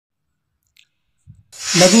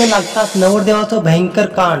लग्न लागताच नवरदेवाचं भयंकर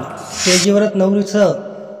कांड। स्टेजवरच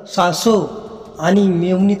नवरीचं सासू आणि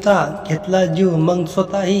मेहुणीचा घेतला जीव। मग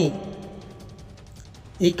स्वतःही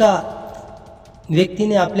एका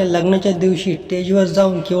व्यक्तीने आपल्या लग्नाच्या दिवशी स्टेजवर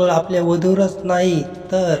जाऊन केवळ आपल्या वधूवरच नाही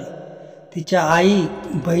तर तिच्या आई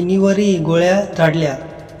बहिणीवरही गोळ्या झाडल्या।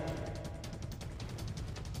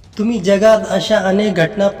 तुम्ही जगात अशा अनेक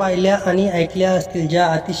घटना पाहिल्या आणि ऐकल्या असतील ज्या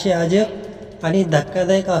अतिशय अजब आणि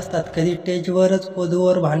धक्कादायक असतात। कधी स्टेजवरच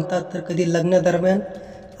वधूवर भांडतात तर कधी लग्नादरम्यान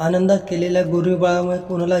आनंदात केलेल्या गोळीबारामुळे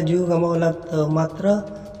कोणाला जीव गमवावा लागतं। मात्र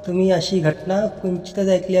तुम्ही अशी घटना क्वचितच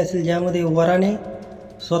ऐकली असेल ज्यामध्ये वराने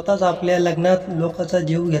स्वतःच आपल्या लग्नात लोकांचा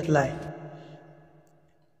जीव घेतला आहे।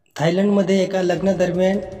 थायलंडमध्ये एका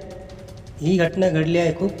लग्नादरम्यान ही घटना घडली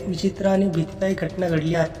आहे। खूप विचित्र आणि भीतीदायक घटना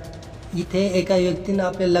घडली आहे। इथे एका व्यक्तीनं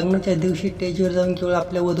आपल्या लग्नाच्या दिवशी स्टेजवर जाऊन केवळ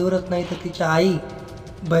आपल्या वधूवरच नाही तर तिच्या आई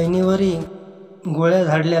बहिणीवरही गोळ्या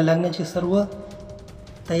झाडल्या। लग्नाची सर्व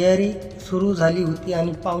तयारी सुरू झाली होती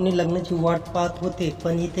आणि पाहुणे लग्नाची वाट पाहत होते,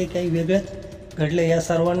 पण इथे काही वेगळंच घडलं। या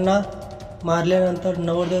सर्वांना मारल्यानंतर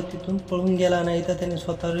नवरदेव तिथून पळून गेला नाही तर त्याने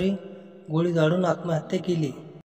स्वतःवरही गोळी झाडून आत्महत्या केली।